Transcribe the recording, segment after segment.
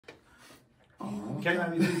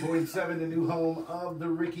K92.7, the new home of the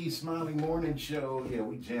Rickey Smiley Morning Show. Yeah,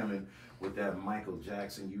 we jamming with that Michael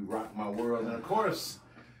Jackson, You Rock My World. And of course,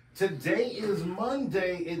 today is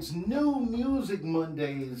Monday. It's New Music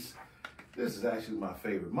Mondays. This is actually my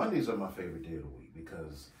favorite. Mondays are my favorite day of the week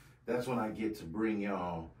because that's when I get to bring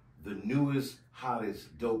y'all the newest,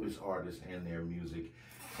 hottest, dopest artists and their music.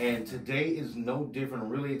 And today is no different. I'm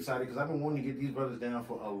really excited because I've been wanting to get these brothers down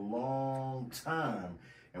for a long time.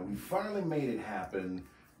 And we finally made it happen.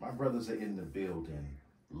 My brothers are in the building.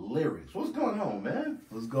 LyR-x. What's going on, man?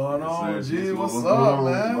 What's going on, G? What's up,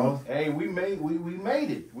 man? Bro? Hey, we made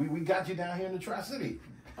it. We got you down here in the Tri-City.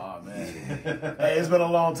 Oh, man. Hey, it's been a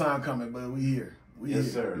long time coming, but we here.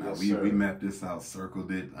 Yes, sir. No, yes, we sir. mapped this out, circled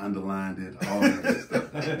it, underlined it, all that good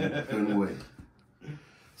stuff. Couldn't wait.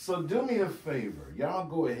 So do me a favor. Y'all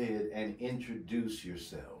go ahead and introduce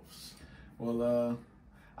yourselves. Well,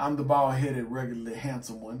 I'm the bald-headed, regularly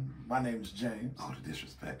handsome one. My name's James. Oh, the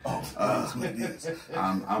disrespect. Oh, that's what it is.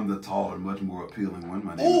 I'm the taller, much more appealing one.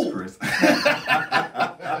 My name is Chris.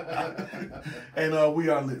 And we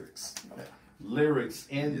are LyR-x. LyR-x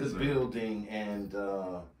in Yes, the sir. building, and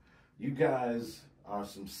you guys are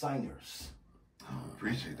some singers. Oh,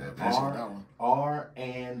 appreciate that.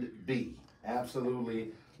 R&B.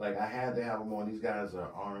 Absolutely. Like, I had to have them on. These guys are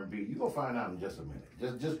R&B. You're going to find out in just a minute.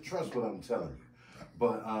 Just trust what I'm telling you.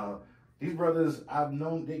 But these brothers, I've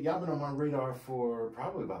known, y'all been on my radar for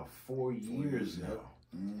probably about 4 years now.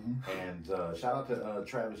 Mm-hmm. And shout out to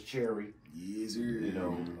Travis Cherry. Yes, sir. You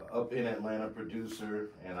know, up in Atlanta, producer,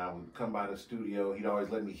 and I would come by the studio. He'd always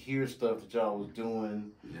let me hear stuff that y'all was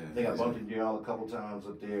doing. Yeah, I think I bumped into y'all a couple times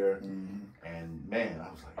up there. Mm-hmm. And man, I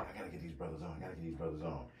was like, I gotta get these brothers on.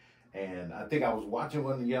 And I think I was watching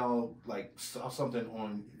one of y'all, like, saw something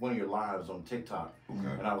on one of your lives on TikTok.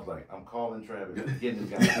 Okay. And I was like, I'm calling Travis, getting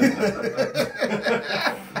this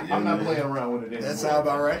guy. I'm not playing around with it anymore. That sound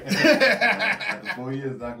about right. After 4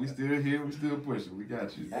 years, Doc, we still here, we still pushing. We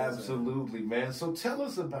got you. Absolutely, man. So tell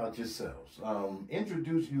us about yourselves.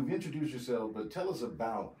 You've introduced yourself, but tell us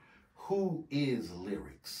about who is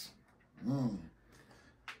LyR-x.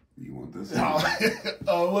 You want this?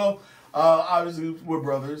 Well, obviously, we're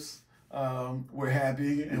brothers. We're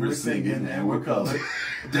happy, and we're singing, and we're colored.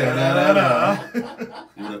 Da-da-da-da.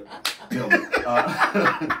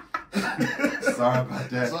 Sorry about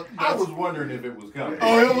that. I was wondering if it was coming.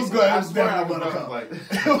 Oh, it was good. It I was swear definitely I gonna was come. like,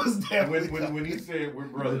 It was definitely when he said we're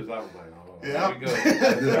brothers, I was like, oh, Yeah. here we go.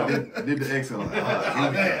 I did the exhale.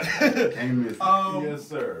 Can't miss it. Yes,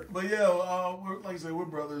 sir. But yeah, we're, like I said, we're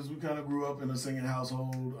brothers. We kind of grew up in a singing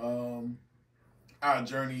household. Our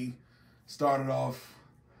journey started off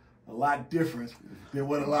a lot different than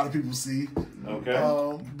what a lot of people see. Okay.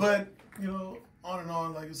 But, you know, on and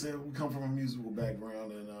on, like I said, we come from a musical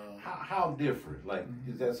background. And How different? Like,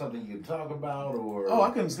 is that something you can talk about, or? oh,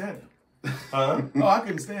 I couldn't stand him. Huh? Oh, I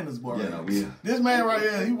couldn't stand this boy. Yeah, no, This man right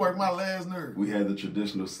here, he worked my last nerve. we had the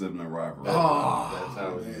traditional sibling rivalry. Oh, That's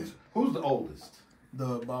how it man. is. Who's the oldest?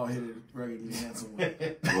 The bald-headed, regularly handsome one.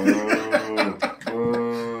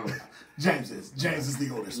 Whoa. James is the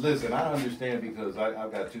oldest. Listen, I understand because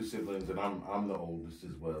I've got two siblings and I'm the oldest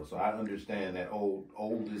as well, so I understand that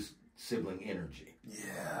oldest sibling energy.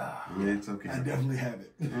 Yeah. Yeah, it's okay. I definitely have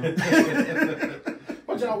it.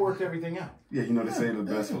 But y'all worked everything out. Yeah, you know they say the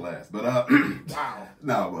best for last. But Wow.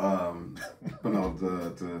 no, but no.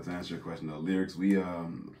 To answer your question, though, LyR-x, we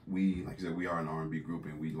like you said, we are an R&B group,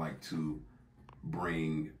 and we like to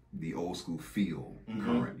bring the old school feel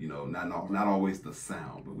current. You know, not always the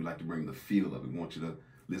sound, but we like to bring the feel of it. We want you to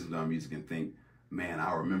listen to our music and think, man,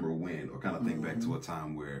 I remember when, or kind of think back to a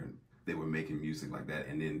time where they were making music like that,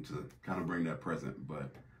 and then to kind of bring that present,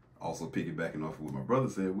 but also piggybacking off of what my brother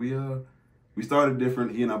said, we started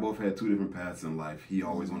different. He and I both had two different paths in life. He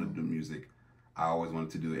always wanted to do music. I always wanted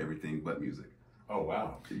to do everything but music. Oh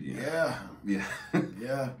wow. Yeah. Yeah.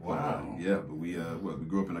 Yeah. Wow. Yeah, but we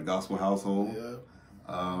grew up in a gospel household. Yeah.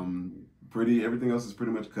 Everything else is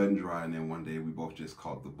pretty much cut and dry. And then one day we both just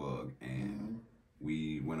caught the bug, and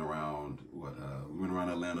we went around. We went around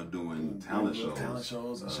Atlanta doing talent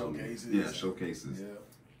shows. And showcases. Yeah, showcases. Yeah.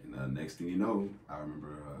 And next thing you know, I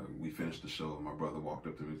remember we finished the show, and my brother walked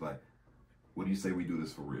up to me and was like, "What do you say we do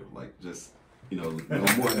this for real? Like, just, you know,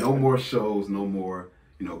 no more shows, no more,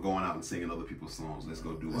 you know, going out and singing other people's songs. Let's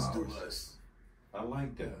go do Let's ours." do us. I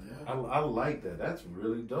like that. Yeah. I like that. That's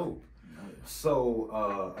really dope. Yeah. So,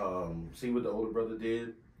 see what the older brother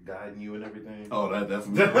did, guiding you and everything. Oh, that's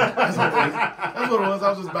what That's what it was. I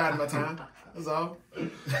was just biding my time. That's all.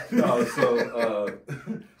 No, so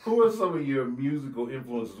who are some of your musical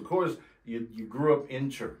influences? Of course, you grew up in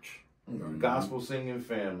church, gospel singing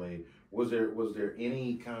family. Was there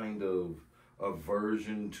any kind of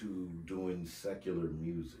aversion to doing secular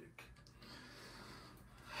music?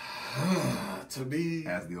 To be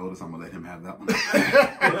as the oldest, I'm gonna let him have that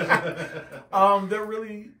one. They're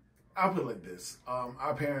really, I'll put it like this.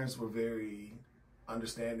 Our parents were very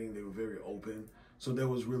understanding. They were very open. So there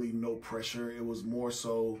was really no pressure. It was more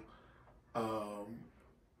so,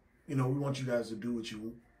 we want you guys to do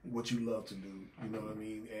what you love to do. You know what I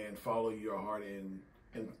mean? And follow your heart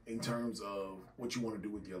in terms of what you want to do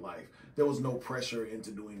with your life. There was no pressure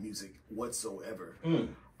into doing music whatsoever.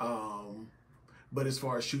 But as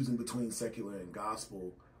far as choosing between secular and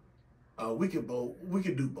gospel, we could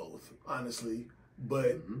do both, honestly.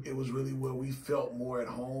 But it was really where we felt more at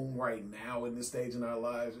home right now in this stage in our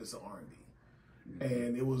lives is the R&B.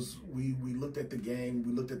 And it was we looked at the game,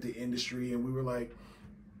 we looked at the industry, and we were like,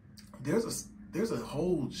 there's a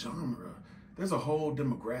whole genre, there's a whole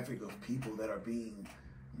demographic of people that are being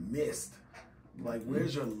missed. Like,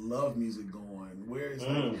 where's your love music going? Where's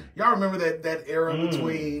like, y'all remember that era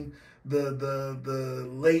between the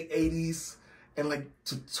late 80s and like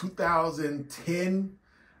to 2010,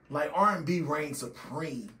 like R&B reigned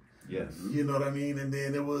supreme. Yes. You know what I mean? And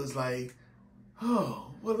then it was like, oh,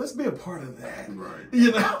 well, let's be a part of that. Right.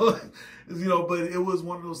 But it was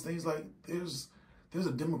one of those things like there's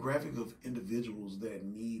a demographic of individuals that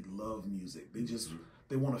need love music.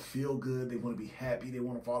 They want to feel good, they want to be happy, they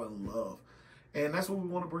want to fall in love. And that's what we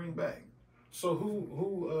want to bring back. So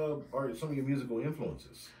who are some of your musical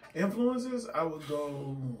influences? Influences, I would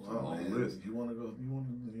go. List. You want to go? You want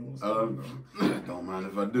to start? Don't mind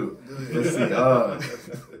if I do. Let's see.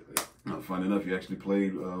 Funny enough, you actually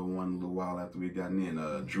played one a little while after we had gotten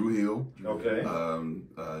in. Drew Hill. Okay.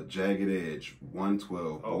 Jagged Edge,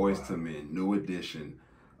 112, Boyz II Men, New Edition.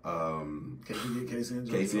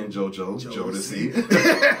 Casey and JoJo. Jodeci.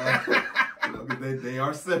 They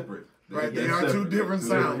are separate. They are two different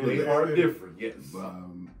sounds. They are different, yes.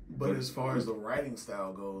 But as far as the writing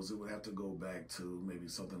style goes, it would have to go back to maybe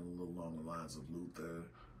something a little along the lines of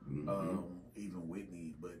Luther, even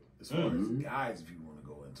Whitney. But as far as guys, if you want to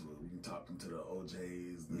go into it, we can talk into the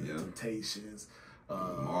OJs, the Temptations,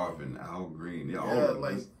 Marvin, Al Green.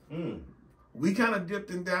 We kind of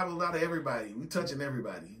dipped and dabbled out of everybody. We touching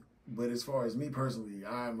everybody. But as far as me personally,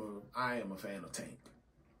 I am a fan of Tank.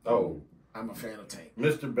 Oh. I'm a fan of Tank.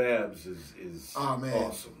 Mr. Babs is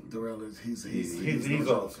awesome. Darrell is he's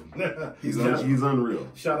awesome. he's unreal.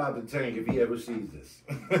 Shout out to Tank if he ever sees this.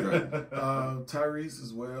 Right. Tyrese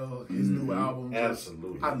as well. His new album.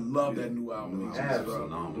 Absolutely. I love that new album.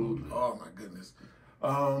 Absolutely. Oh my goodness.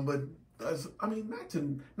 But that's,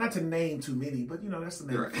 not to name too many, but that's the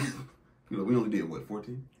name. Right. We only did what,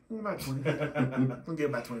 14? About 20. We'll get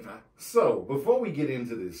about 25. So before we get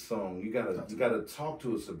into this song, you gotta talk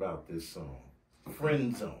to us about this song,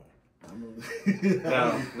 Friend Zone.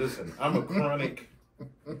 Now, listen, I'm a chronic.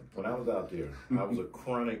 When I was out there, I was a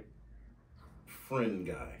chronic friend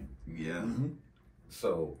guy. Yeah.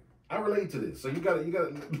 So I relate to this. So you gotta.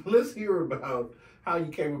 Let's hear about how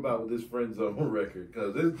you came about with this Friend Zone record,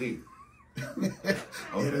 because it's deep.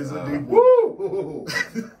 It is a deep. Woo!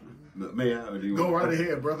 May I? Or do you go right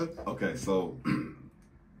ahead, brother. Okay, so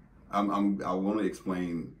I want to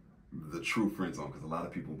explain the true friend zone, because a lot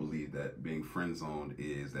of people believe that being friend zoned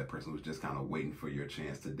is that person who's just kind of waiting for your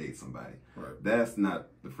chance to date somebody. Right. That's not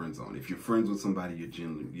the friend zone. If you're friends with somebody,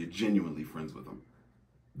 you're genuinely friends with them.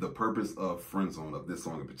 The purpose of friend zone, of this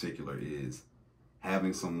song in particular, is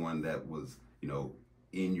having someone that was,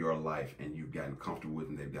 in your life and you've gotten comfortable with,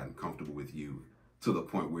 and they've gotten comfortable with you to the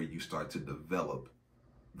point where you start to develop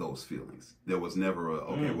those feelings. There was never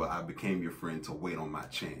I became your friend to wait on my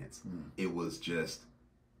chance.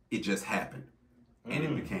 It just happened. And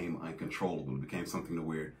it became uncontrollable. It became something to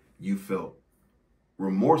where you felt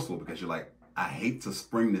remorseful because you're like, I hate to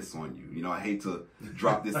spring this on you. I hate to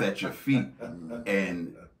drop this at your feet.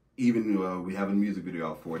 And even we have a music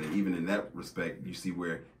video out for it. And even in that respect, you see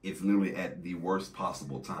where it's literally at the worst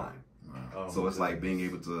possible time. So it's like being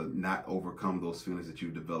able to not overcome those feelings that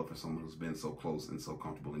you've developed for someone who's been so close and so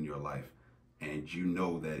comfortable in your life. And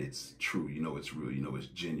that it's true, it's real, it's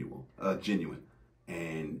genuine.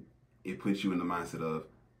 And it puts you in the mindset of,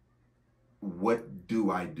 what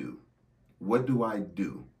do I do? What do I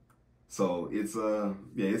do? So it's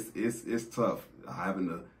it's tough having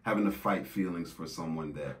to fight feelings for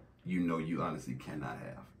someone that you honestly cannot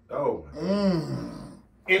have. Oh.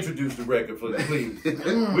 Introduce the record, please.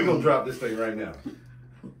 We're gonna drop this thing right now.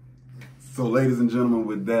 So, ladies and gentlemen,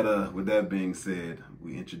 with that being said,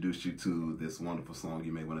 we introduced you to this wonderful song.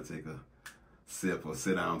 You may want to take a sip or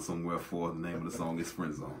sit down somewhere for. The name of the song is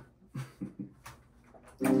Friend Zone.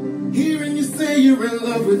 Hearing you say you're in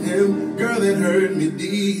love with him, girl, that hurt me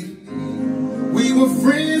deep. were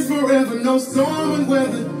friends forever, no storm and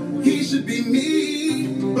weather. He should be me,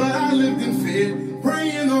 but I lived in fear,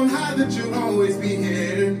 praying on high that you'll always be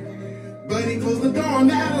here. But he closed the door on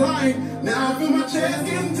that light. Now I feel my chest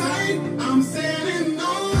getting tight. I'm standing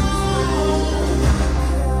on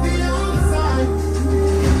the outside.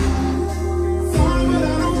 Sorry, but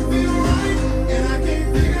I don't feel right, and I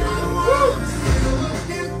can't figure out why. I'm still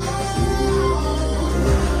looking on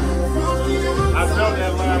from the outside. I felt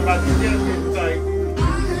that line about the chest getting tight.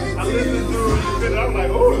 I listened to it, you said it, I'm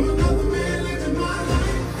like, oh. Another man living my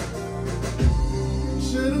life.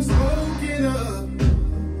 Should have spoken up.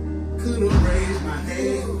 Could have raised my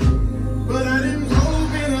hand, but I didn't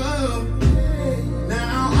open up.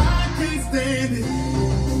 Now I can't stand it.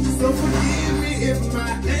 So forgive me if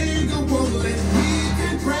my anger won't let me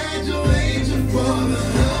congratulate you for the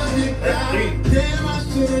love you got. Damn, I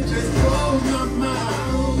should have just closed my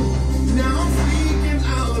mouth. Now I'm speaking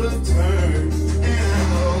out of turn, and I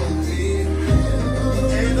know it.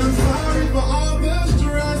 And I'm sorry for all the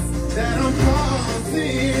stress that I'm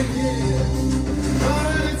causing.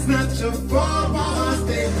 But it's not your fault, while I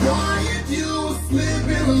stay quiet, you were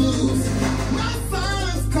slipping loose. My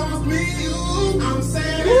silence cost me you. I'm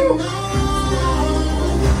saying no.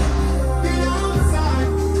 Get outside.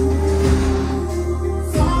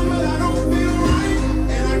 Sorry, but I don't feel right,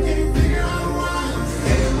 and I can't figure out why.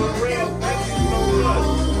 Hey, but Red, thank you so much.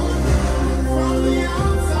 From the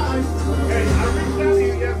outside. Hey, I reached out to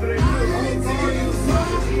you yesterday too. I'm sorry you saw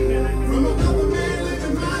from another man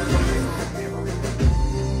living my life.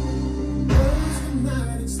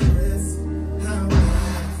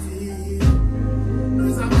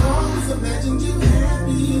 Imagined you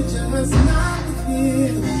happy, just not with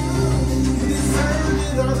him. You deserve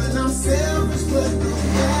it all, and I'm selfish, but no,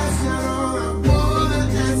 that's not all I wanna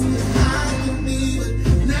ask if I can be. But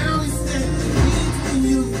now he's standing between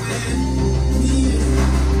you and me.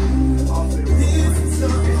 This is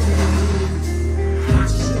something I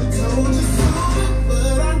should have told you sooner,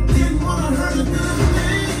 but I didn't want to hurt a good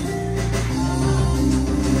thing.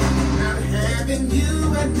 Not having you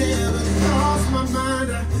had never crossed my mind.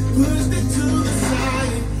 I pushed it to the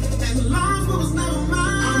side, and lost what was never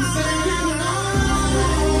mine. I'm saying no.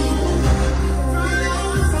 From the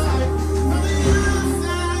outside, from the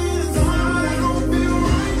outside. Sorry, I don't feel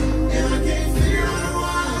right, and I can't figure out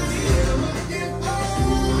why. You're looking on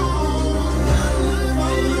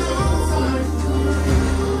from the outside.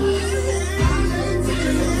 I can't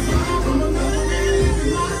take it from another man in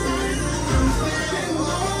my life. I'm saying no.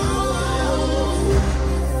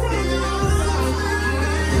 From the outside.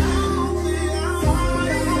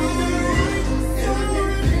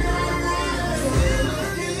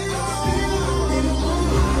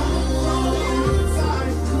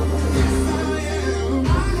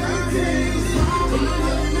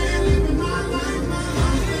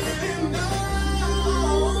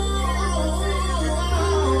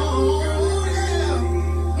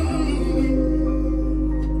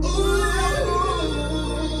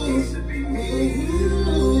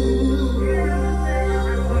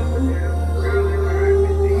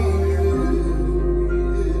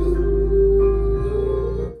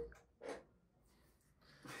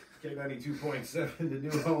 K92.7, the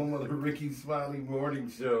new home of the Rickey Smiley Morning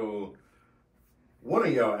Show. One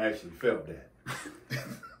of y'all actually felt that.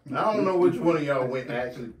 I don't know which one of y'all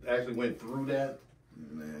actually went through that,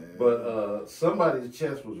 Man. but somebody's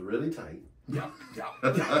chest was really tight. Yeah.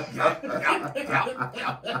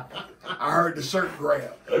 I heard the shirt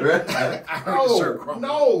grab. I heard the shirt crumble.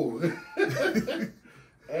 No.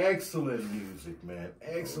 Excellent music, man.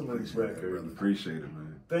 Excellent record. Appreciate it,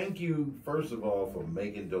 man. Thank you, first of all, for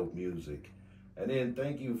making dope music. And then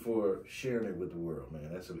thank you for sharing it with the world, man.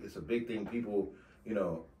 It's a big thing. People, you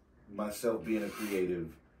know, myself being a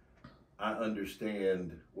creative, I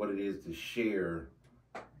understand what it is to share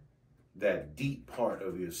that deep part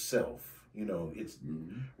of yourself. You know, it's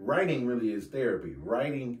writing really is therapy.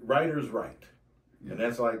 Writers write. And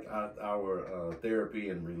that's like our therapy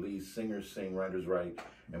and release. Singers sing, writers write.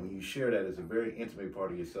 And when you share that, it's a very intimate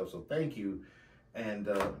part of yourself. So thank you. And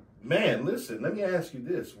man, listen, let me ask you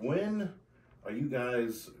this. When are you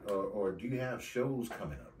guys, or do you have shows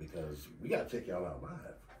coming up? Because we got to check y'all out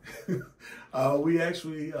live. We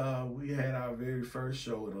actually, we had our very first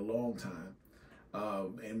show in a long time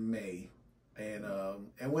in May. And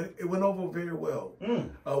it went over very well.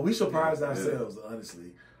 We surprised ourselves,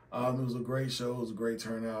 honestly. It was a great show. It was a great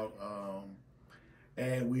turnout.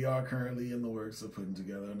 And we are currently in the works of putting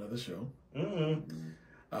together another show.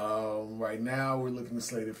 Right now, we're looking to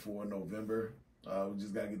slate it for November. We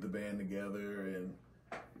just got to get the band together and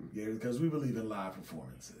Yeah, because we believe in live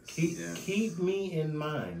performances. Keep me in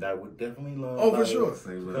mind. I would definitely love. Oh, for sure.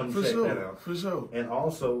 Come For check sure. that out. For sure. And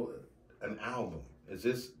also, an album. Is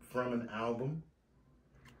this from an album?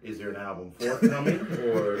 Is there an album forthcoming,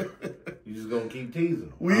 or you just gonna keep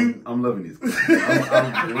teasing them? I'm loving these questions.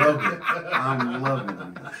 I'm loving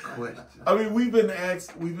these questions. I mean, we've been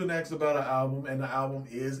asked about an album, and the album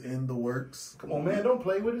is in the works. Come on, man, don't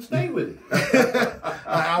play with it. Stay with it.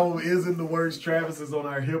 Our album is in the works. Travis is on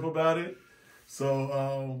our hip about it.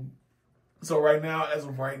 So, right now, as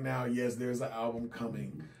of right now, yes, there's an album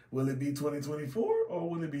coming. Will it be 2024 or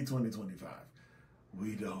will it be 2025?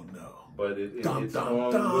 We don't know. But it's dun,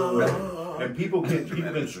 on dun. And people can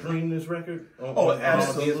stream this record on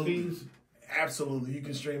absolutely. DSPs? Absolutely. You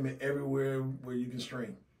can stream it everywhere where you can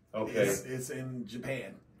stream. Okay. It's in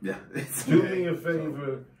Japan. Yeah. Do me a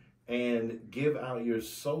favor and give out your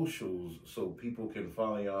socials so people can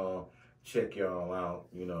follow y'all, check y'all out,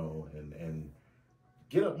 and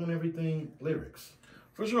get up on everything LyR-x.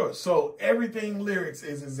 For sure. So everything LyR-x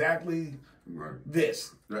is exactly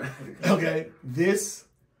this. Right. Okay. This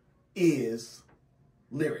is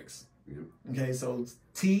LyR-x. Yep. Okay. So it's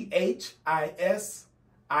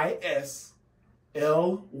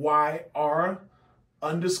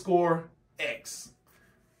THISISLYR_X.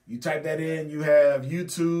 You type that in, you have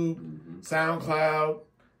YouTube, SoundCloud,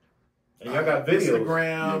 and y'all got videos.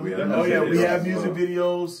 Instagram. We have music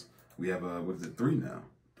videos. We have 3 now.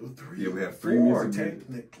 3. Yeah, we have 3 4 music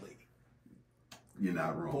technically. You're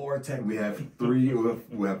not wrong. 4 technically. We have 3.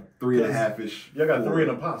 We have 3.5-ish. Y'all got 3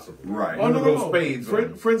 and a possible. Right. Oh, no. Spades.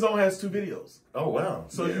 Friendzone has 2 videos. Oh, wow.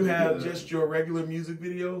 So you have just your regular music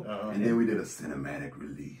video. And then we did a cinematic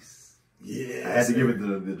release. Yeah. I had to give it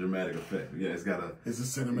the dramatic effect. Yeah, it's a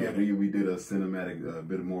cinematic. Yeah, we did a cinematic, a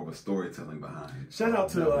bit more of a storytelling behind it. Shout out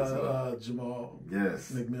to Jamal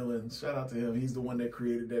McMillan. Shout out to him. He's the one that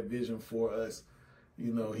created that vision for us.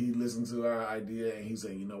 He listened to our idea and he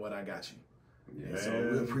said, you know what, I got you. Yeah. And so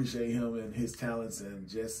we appreciate him and his talents, and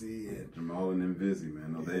Jesse and Jamal and Invisi,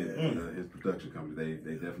 man. No, his production company,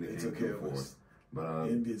 they definitely took care of us. But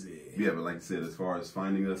Invisi. Yeah, but like I said, as far as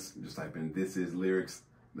finding us, just type in "This Is LyR-x,"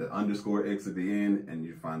 the _X at the end, and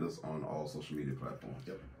you find us on all social media platforms.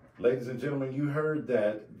 Yep. Ladies and gentlemen, you heard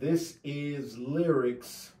that. This is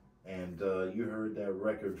LyR-x, and you heard that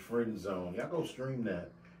record, Friend Zone. Y'all go stream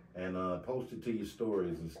that and post it to your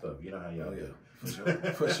stories and stuff. You know how y'all do.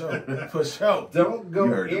 For sure. Don't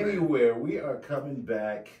go anywhere. We are coming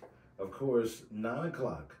back, of course, 9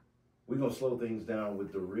 o'clock. We're going to slow things down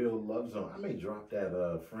with the Real Love Zone. I may drop that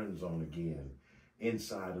Friend Zone again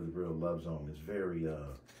inside of the Real Love Zone. It's very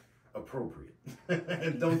appropriate.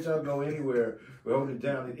 Don't y'all go anywhere. We're holding it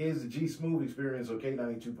down. It is the GSmoove experience on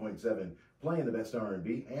K92.7, playing the best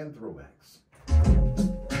R&B and throwbacks.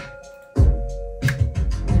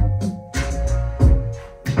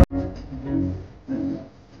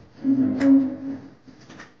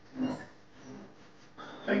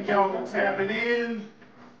 Thank y'all for tapping in.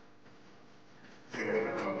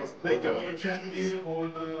 Thank y'all for tapping in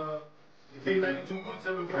on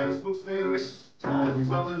K92.7 Facebook page, as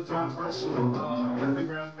well as on personal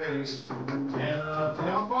Instagram page. And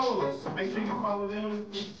y'all follow us. Make sure you follow them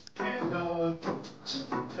and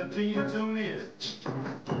continue to tune in.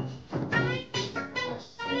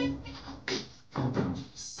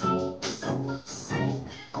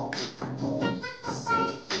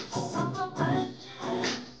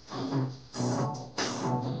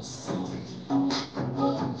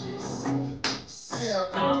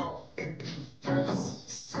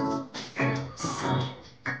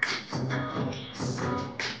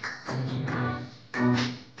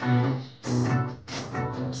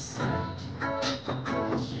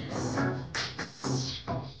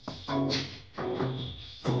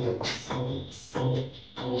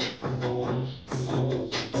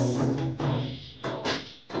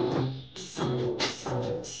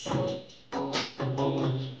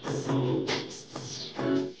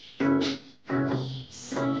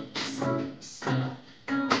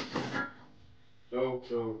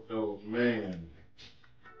 So, man.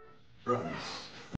 Brothers.